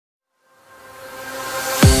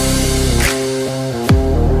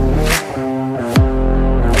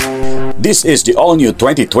This is the all-new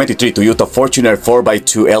 2023 Toyota Fortuner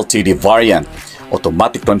 4x2 LTD variant,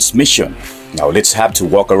 automatic transmission. Now let's have to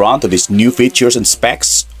walk around to these new features and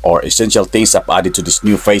specs or essential things I've added to this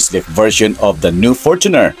new facelift version of the new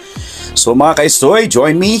Fortuner. So mga ka-Estoy,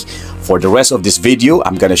 join me for the rest of this video.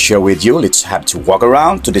 I'm gonna share with you. Let's have to walk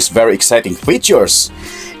around to these very exciting features.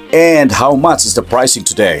 And how much is the pricing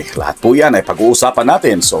today? Lahat po yan ay pag-uusapan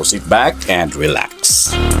natin. So sit back and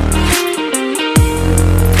relax.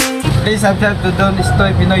 Please subscribe to Don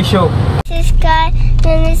Estoy Pinoy Show. Subscribe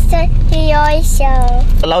to Mr. Pinoy Show.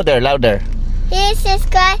 Louder, louder. Please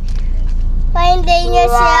subscribe when the news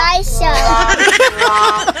show.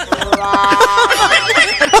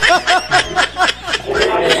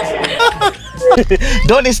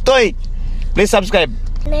 Don Estoy, please subscribe.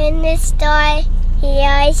 Don Estoy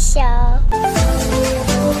Pinoy Show.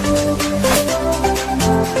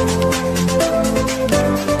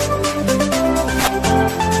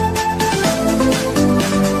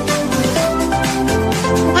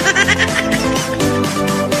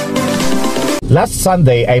 Last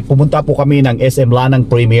Sunday ay pumunta po kami ng SM Lanang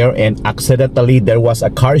Premier and accidentally there was a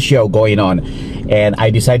car show going on. And I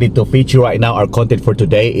decided to feature right now our content for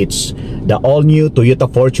today. It's the all-new Toyota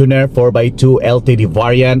Fortuner 4x2 LTD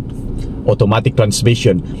variant, automatic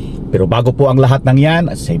transmission. Pero bago po ang lahat ng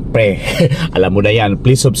yan, siyempre, alam mo na yan,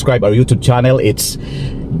 please subscribe our YouTube channel. It's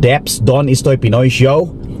Deps Don Estoy Pinoy Show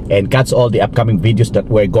and catch all the upcoming videos that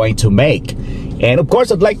we're going to make. And of course,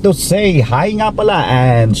 I'd like to say hi nga pala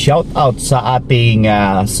and shout out sa ating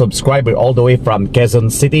subscriber all the way from Quezon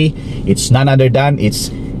City. It's none other than it's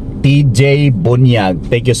TJ Bunyag.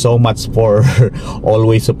 Thank you so much for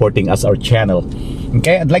always supporting us, our channel.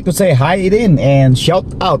 Okay, I'd like to say hi din and shout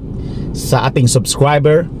out sa ating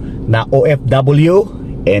subscriber na OFW.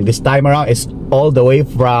 And this time around is all the way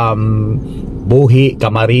from Buhi,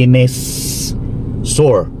 Camarines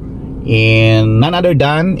Sur. And none other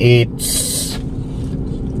than it's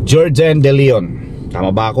Georgian De Leon.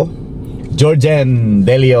 Tama ba ako? Georgian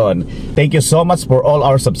De Leon. Thank you so much for all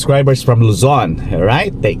our subscribers from Luzon.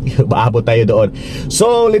 Alright? Maabot tayo doon.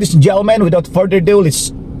 So, ladies and gentlemen, without further ado,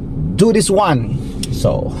 let's do this one.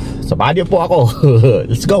 So, samahan niyo po ako.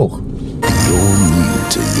 Let's go. Your new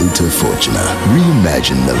Toyota Fortuner.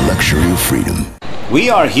 Reimagine the luxury of freedom. We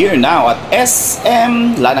are here now at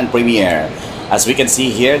SM Lanang Premier. As we can see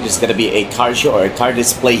here, there's gonna be a car show or a car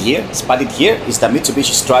display here. Spotted here is the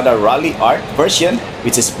Mitsubishi Strada Rally Art version,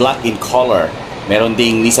 which is black in color. Meron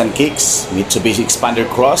ding Nissan Kicks, Mitsubishi Expander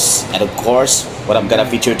Cross, and of course, what I'm gonna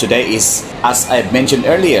feature today is, as I mentioned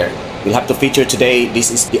earlier, we'll have to feature today,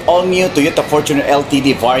 this is the all-new Toyota Fortuner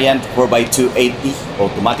LTD variant 4x2 80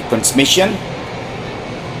 automatic transmission.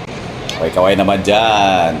 Kaway-kaway naman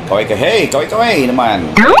dyan. Kaway-kaway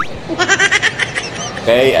naman.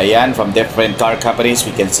 Okay, ayan, from different car companies,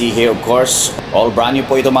 we can see here, of course, all brand new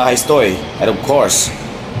po ito mga ka-Estoy. And of course,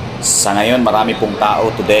 sa ngayon, marami pong tao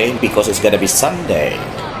today because it's gonna be Sunday.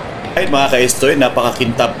 Alright mga ka-Estoy,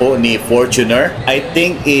 napakakintab po ni Fortuner. I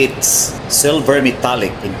think it's silver metallic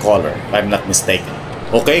in color, if I'm not mistaken.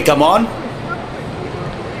 Okay, come on.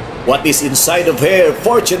 What is inside of here,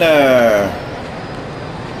 Fortuner?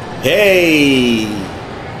 Hey!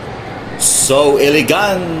 So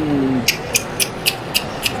elegant!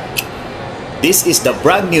 This is the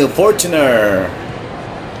brand new Fortuner.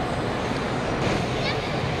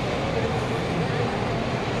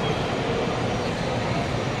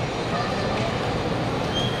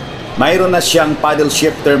 Mayroon na siyang paddle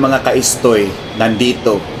shifter mga ka-Estoy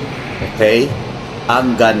nandito. Okay?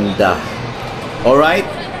 Ang ganda. Alright?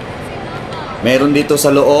 Meron dito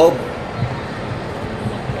sa loob.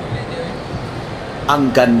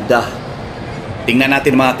 Ang ganda. Tingnan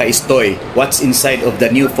natin mga ka-Estoy, what's inside of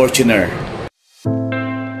the new Fortuner.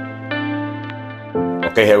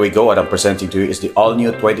 Okay, here we go. What I'm presenting to you is the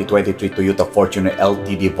all-new 2023 Toyota Fortuner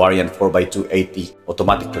LTD variant 4x2 80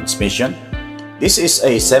 automatic transmission. This is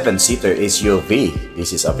a 7-seater SUV.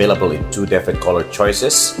 This is available in two different color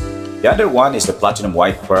choices. The other one is the Platinum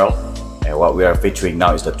White Pearl. And what we are featuring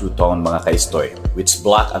now is the two-tone mga ka-Estoy, which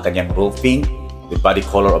black ang kanyang roofing with body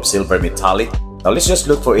color of silver metallic. Now let's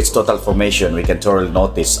just look for its total formation. We can thoroughly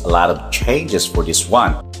notice a lot of changes for this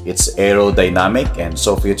one. It's aerodynamic and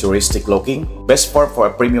so futuristic looking. Best part for a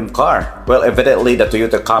premium car. Well, evidently the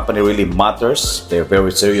Toyota company really matters. They're very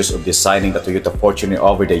serious of designing the Toyota Fortuner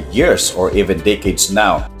over the years or even decades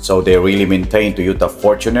now. So they really maintain Toyota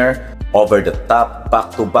Fortuner over the top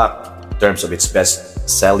back-to-back in terms of its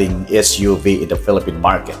best-selling SUV in the Philippine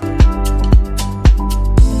market.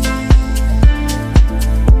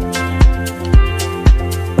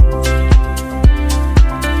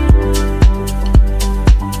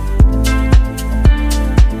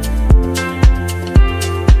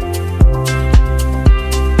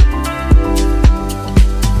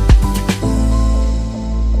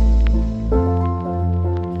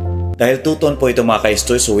 Dahil two-tone po ito mga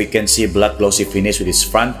ka-Estoy, so we can see black glossy finish with its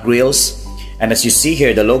front grills. And as you see here,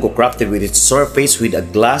 the logo crafted with its surface with a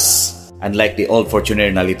glass. Unlike the old Fortuner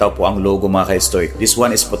na litaw po ang logo mga ka-Estoy. This one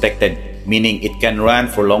is protected, meaning it can run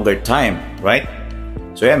for longer time, right?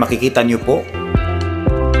 So yan, makikita nyo po.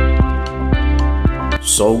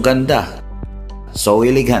 So ganda. So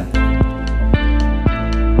elegant.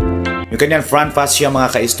 Yung kanyang front fascia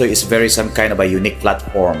mga ka-Estoy is very some kind of a unique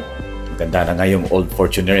platform. Ganda na nga yung old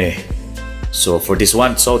Fortuner eh. So for this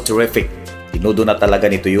one, so terrific. Tinudo na talaga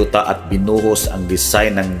ni Toyota at binuhos ang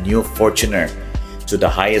design ng new Fortuner to the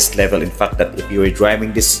highest level. In fact, that if you are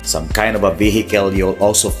driving this some kind of a vehicle, you'll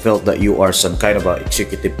also feel that you are some kind of a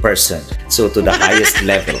executive person. So to the highest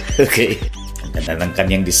level. Okay. Ang ganda ng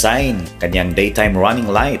kanyang design, kanyang daytime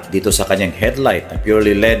running light dito sa kanyang headlight.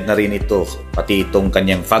 Purely LED na rin ito, pati itong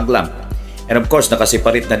kanyang fog lamp. And of course,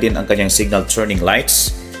 nakaseparate na din ang kanyang signal turning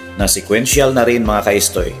lights na sequential na rin mga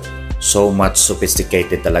ka-Estoy. So much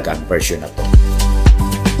sophisticated talaga ang version na to.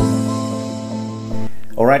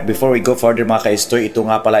 Alright, before we go further mga ka-Estoy, ito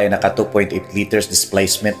nga pala ay naka 2.8 liters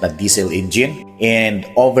displacement na diesel engine. And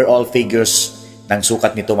overall figures ng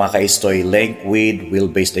sukat nito mga ka-Estoy, length, width,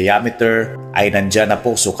 wheelbase diameter ay nandyan na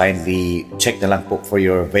po. So kindly check na lang po for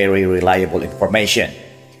your very reliable information.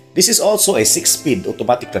 This is also a 6-speed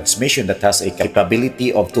automatic transmission that has a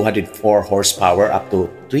capability of 204 horsepower up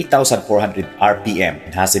to 3,400 RPM.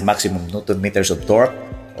 It has a maximum Newton meters of torque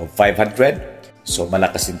of 500. So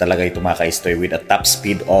malakas din talaga ito mga ka-Estoy with a top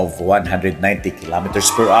speed of 190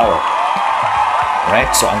 kilometers per hour.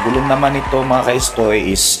 Right, so ang gulong naman nito mga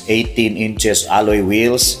ka-Estoy is 18 inches alloy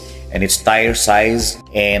wheels and its tire size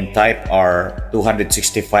and type are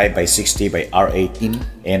 265 by 60 by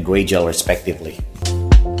R18 and radial respectively.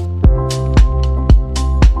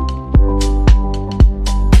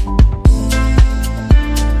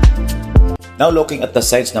 Now looking at the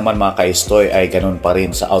sides naman mga ka-Estoy ay ganun pa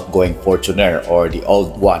rin sa outgoing Fortuner or the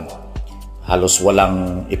old one. Halos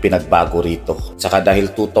walang ipinagbago rito. Saka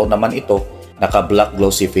dahil two-tone naman ito, naka-black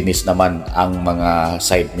glossy finish naman ang mga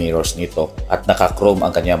side mirrors nito at naka-chrome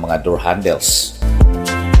ang kanyang mga door handles.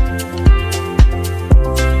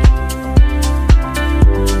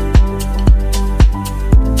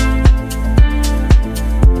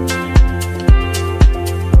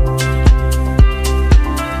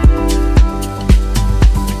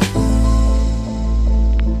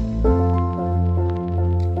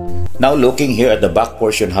 Now looking here at the back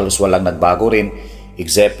portion, halos walang nagbago rin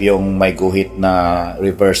except yung may guhit na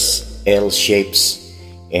reverse L shapes.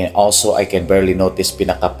 And also I can barely notice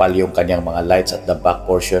pinakapal yung kanyang mga lights at the back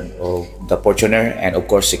portion of the Fortuner. And of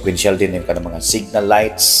course sequential din yung kanyang mga signal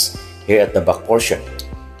lights here at the back portion.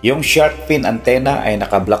 Yung shark fin antenna ay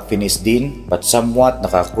naka-black finish din but somewhat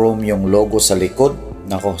naka-chrome yung logo sa likod.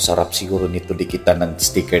 Nako, sarap siguro nito dikitan ng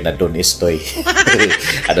sticker na doon Estoy.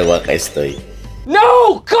 Ano ba ka-Estoy?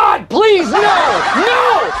 No! God, please, no! No!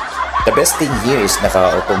 The best thing here is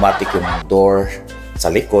naka-automatic yung door sa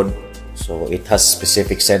likod. So it has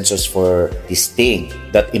specific sensors for this thing.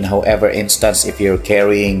 That in however instance, if you're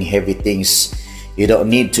carrying heavy things, you don't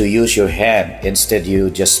need to use your hand. Instead, you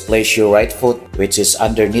just place your right foot, which is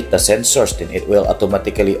underneath the sensors, then it will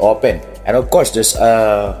automatically open. And of course, there's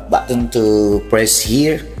a button to press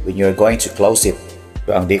here when you're going to close it.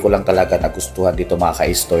 So, ang di ko lang talaga nagustuhan dito mga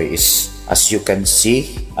ka-Estoy is, as you can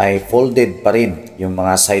see, ay folded pa rin yung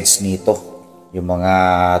mga sides nito. Yung mga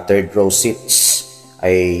third row seats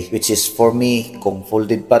ay, which is for me, kung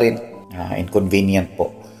folded pa rin, inconvenient po.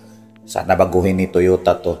 Sana baguhin ni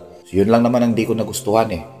Toyota to. So, yun lang naman ang di ko nagustuhan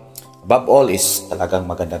eh. Above all is talagang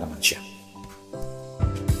maganda naman siya.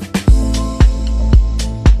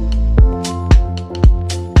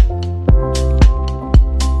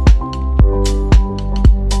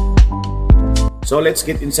 So let's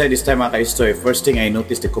get inside this time mga ka-Estoy. First thing I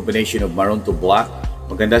noticed the combination of maroon to black.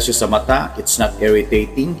 Maganda siya sa mata. It's not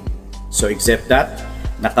irritating. So except that,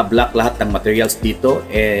 naka-black lahat ng materials dito.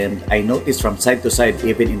 And I noticed from side to side,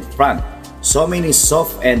 even in front, so many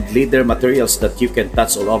soft and leather materials that you can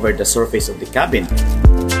touch all over the surface of the cabin.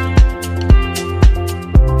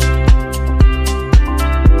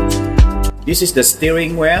 This is the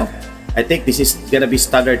steering wheel. I think this is gonna be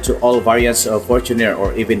standard to all variants of Fortuner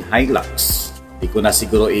or even Hilux. Di ko na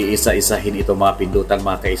siguro iisa-isahin ito mga pindutan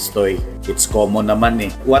mga ka-Estoy. It's common naman eh.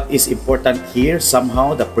 What is important here,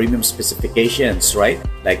 somehow the premium specifications, right?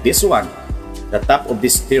 Like this one. The top of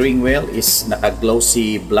this steering wheel is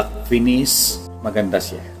naka-glossy black finish. Maganda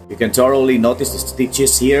siya. You can thoroughly notice the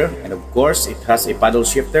stitches here. And of course, it has a paddle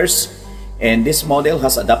shifters. And this model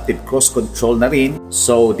has adaptive cruise control na rin.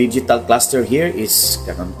 So digital cluster here is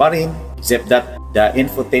ganun pa rin. Except that The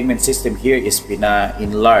infotainment system here is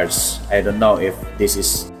enlarged. I don't know if this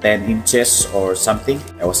is 10 inches or something.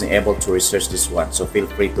 I wasn't able to research this one, so feel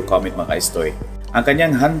free to comment mga Estoy. Ang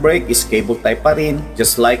kanyang handbrake is cable type pa rin,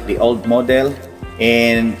 just like the old model.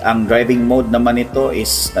 And ang driving mode naman ito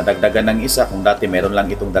is nadagdagan ng isa. Kung dati meron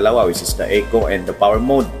lang itong dalawa, which is the Eco and the Power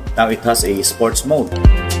mode. Now it has a sports mode.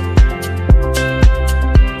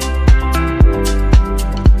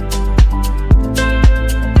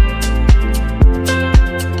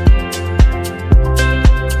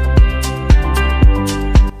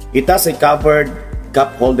 It has a covered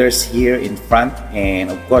cup holders here in front,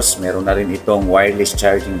 and of course meron na rin itong wireless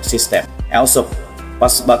charging system. Also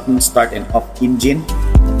push button start and off engine.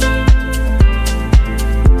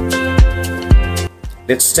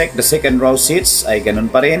 Let's check the second row seats. Ay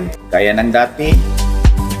ganun pa rin, kaya ng dati.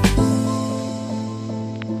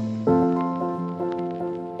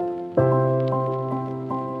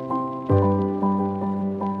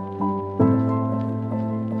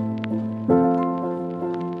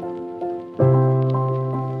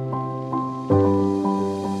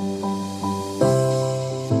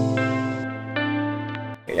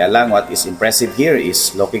 Kaya lang, what is impressive here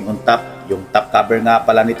is looking on top, yung top cover nga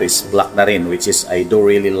pala nito is black na rin, which is I do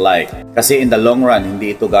really like. Kasi in the long run,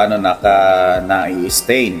 hindi ito gaano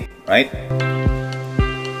na-stain, right?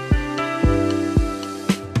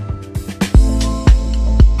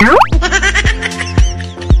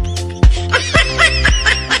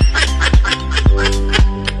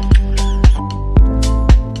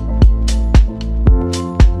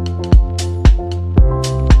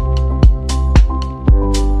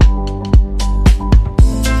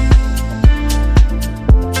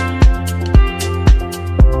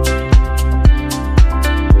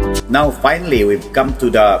 Now finally, we've come to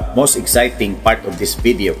the most exciting part of this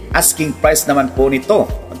video. Asking price naman po nito.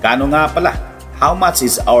 Magkano nga pala? How much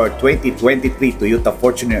is our 2023 Toyota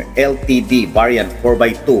Fortuner LTD variant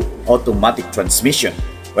 4x2 automatic transmission?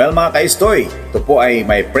 Well mga ka-Estoy, ito po ay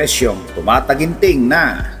may presyong tumataginting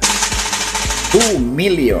na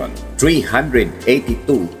 2,382,000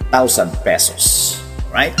 pesos.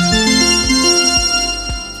 Right?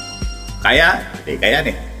 Kaya? Hindi kaya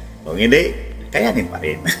nih. Kung hindi, kayanin pa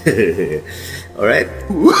rin. Alright?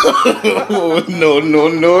 No.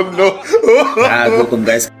 Gutom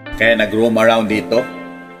guys. Kaya nag-roam around dito.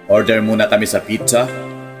 Order muna kami sa pizza.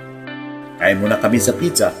 Kain muna kami sa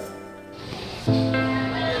pizza.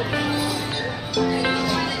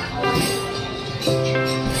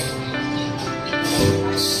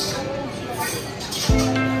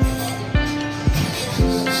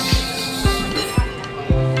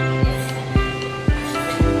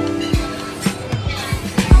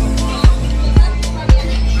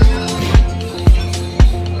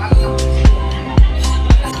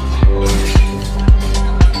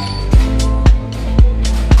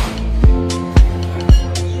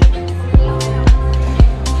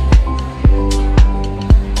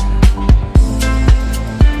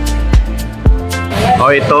 O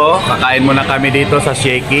ito, kakain muna kami dito sa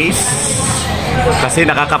Shakey's kasi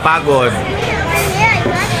nakakapagod.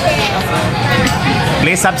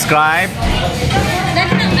 Please subscribe.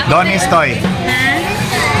 Don Estoy.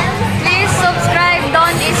 Please subscribe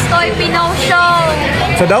Don Estoy Pinoy Show.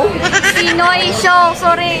 So daw? Pinoy Show,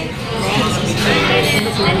 sorry.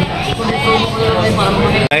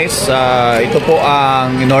 Guys, ito po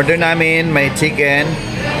ang in-order namin. May chicken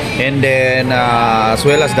and then as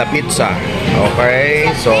well as the pizza.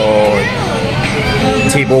 Okay, so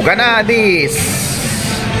chibuga na this.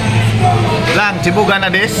 Lang, chibuga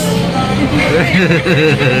na this.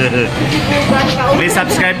 Please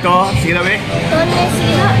subscribe ko. Sige na, be.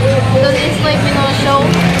 Don Estoy Pinoy Show.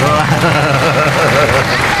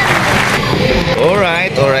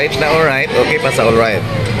 Alright na, alright. Okay pa sa alright.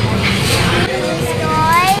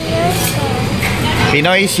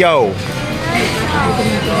 Pinoy Show.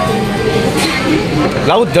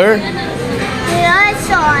 Louder.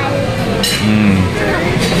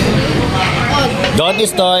 Don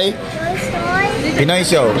Estoy. Pinoy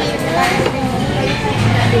Show.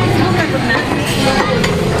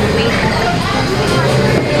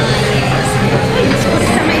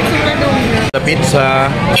 The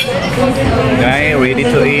pizza. Okay, ready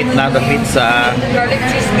to eat now the pizza.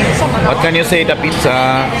 What can you say the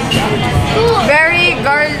pizza? Very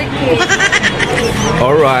garlicky.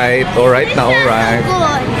 Alright now, alright.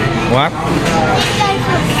 What?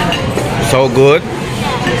 So good?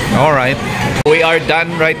 Alright. We are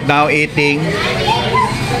done right now eating.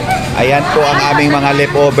 Ayan po ang aming mga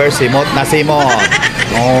leftovers. Simot na simot.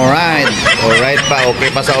 Alright. Alright pa. Okay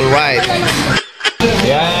pa sa alright.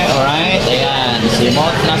 Ayan. Alright. Ayan.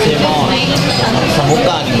 Simot na simot. Sa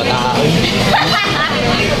buka. Ang batahay.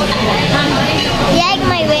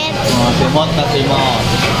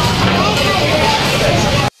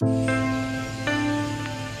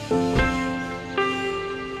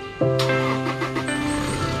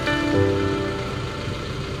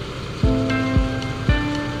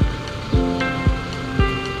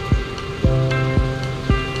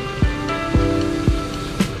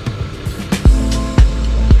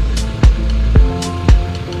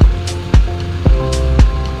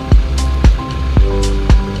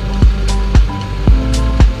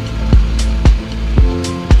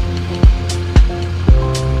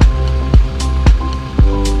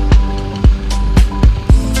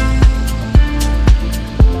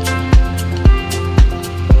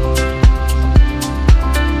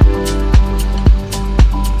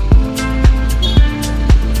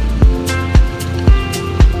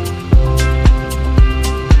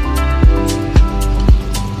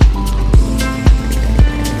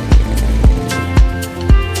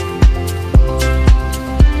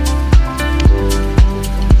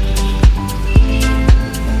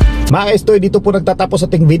 Mga Estoy, dito po nagtatapos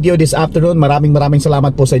ating video this afternoon. Maraming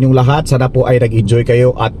salamat po sa inyong lahat. Sana po ay nag-enjoy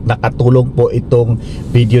kayo at nakatulong po itong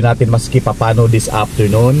video natin maski papano this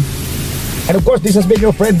afternoon. And of course, this has been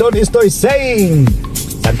your friend Don Estoy saying,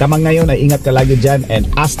 saan ka man ngayon ay ingat ka lagi dyan, and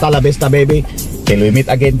hasta la vista baby. Till we meet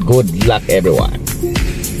again, good luck everyone.